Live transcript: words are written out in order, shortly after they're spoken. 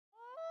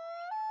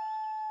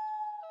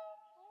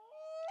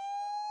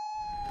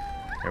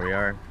Here we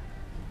are,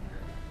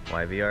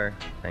 YVR,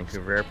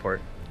 Vancouver Airport.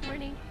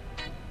 Morning.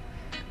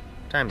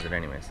 What time is it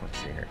anyways? Let's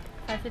see here.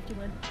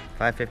 5:51.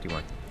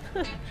 5:51.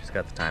 She's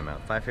got the time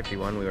out.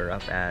 5:51, we were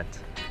up at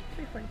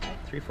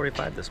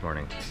 3:45 this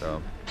morning. So,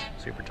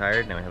 super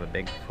tired. Now we have a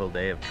big full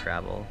day of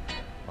travel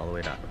all the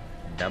way to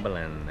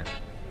Dublin,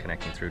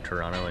 connecting through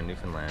Toronto and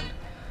Newfoundland.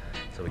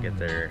 So we get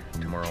there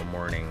tomorrow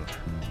morning.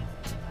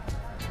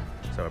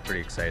 So we're pretty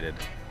excited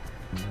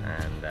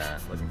and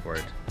looking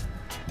forward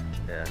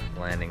to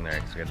landing there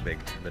because we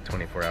got the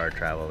 24-hour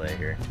travel day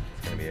here.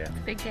 It's gonna be a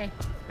big day.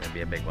 Gonna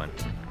be a big one.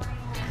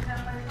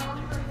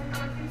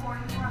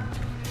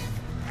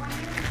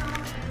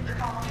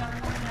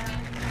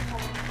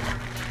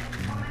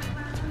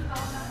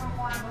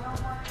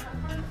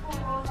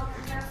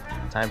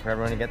 Time for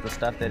everyone to get the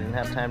stuff they didn't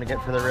have time to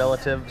get for their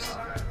relatives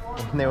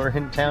when they were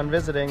in town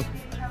visiting.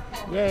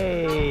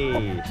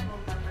 Yay!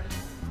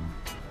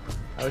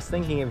 I was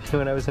thinking of you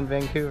when I was in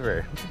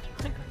Vancouver.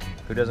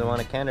 Who doesn't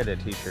want a Canada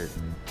t-shirt?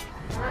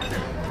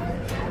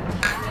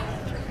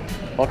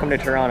 Welcome to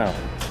Toronto.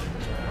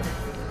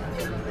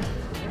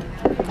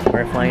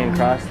 We're flying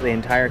across the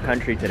entire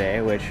country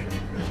today, which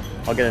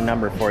I'll get a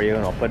number for you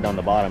and I'll put it on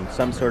the bottom.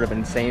 Some sort of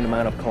insane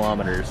amount of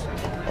kilometers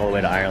all the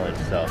way to Ireland,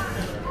 so.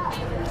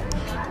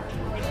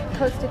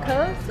 Coast to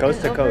coast?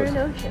 Coast to over coast. an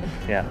ocean.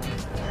 Yeah.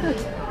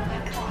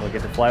 We'll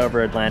get to fly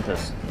over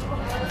Atlantis.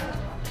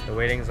 The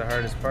waiting's the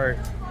hardest part.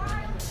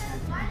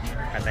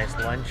 Had a nice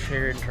lunch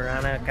here in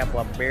Toronto, a couple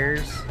of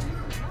beers.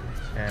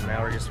 And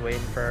now we're just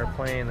waiting for our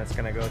plane that's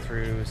going to go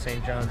through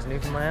St. John's,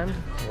 Newfoundland,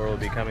 where we'll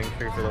be coming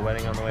through for the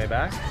wedding on the way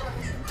back.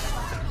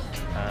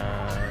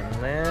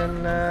 And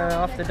then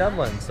off to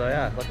Dublin. So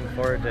yeah, looking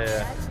forward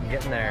to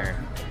getting there.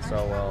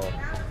 So we'll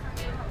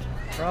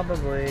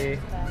probably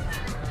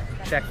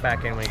check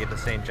back in when we get to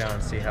St.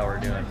 John's, see how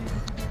we're doing.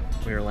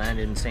 We were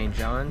landed in St.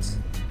 John's,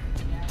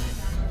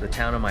 the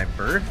town of my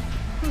birth.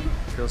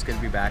 Feels good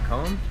to be back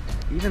home.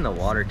 Even the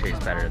water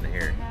tastes better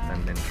here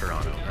than in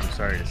Toronto, I'm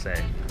sorry to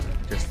say.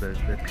 Just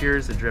the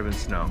piers of driven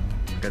snow,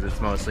 because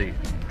it's mostly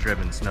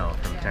driven snow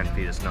from 10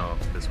 feet of snow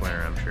this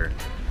winter, I'm sure.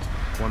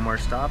 One more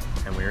stop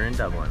and we're in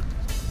Dublin.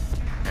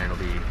 And it'll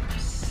be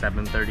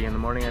 7:30 in the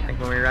morning, I think,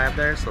 when we arrive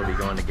there, so we'll be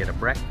going to get a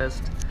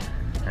breakfast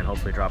and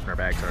hopefully dropping our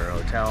bags at our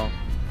hotel.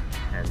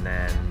 And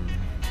then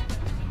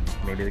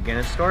maybe the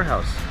Guinness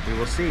Storehouse. We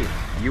will see.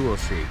 You will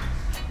see.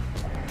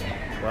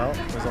 Well,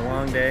 it was a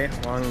long day,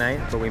 long night,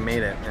 but we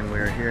made it, and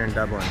we're here in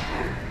Dublin.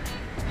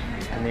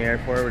 In the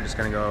airport, we're just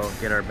gonna go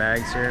get our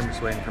bags here. I'm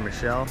just waiting for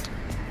Michelle.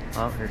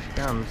 Oh, here she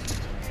comes.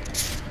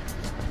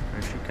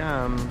 Here she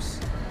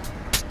comes.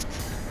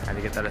 Had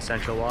to get that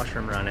essential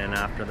washroom run in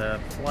after the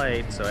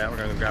flight, so yeah, we're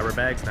gonna go grab our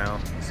bags now.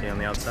 See you on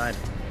the outside.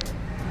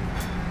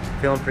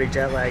 Feeling pretty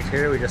jet lagged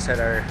here. We just had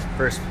our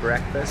first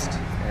breakfast,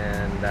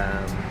 and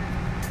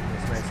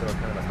this nice little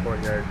kind of a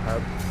courtyard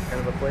pub kind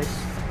of a place.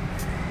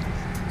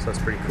 So it's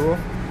pretty cool.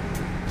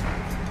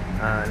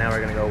 Now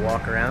we're gonna go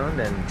walk around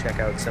and check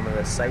out some of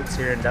the sights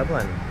here in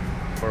Dublin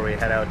before we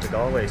head out to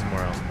Galway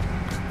tomorrow.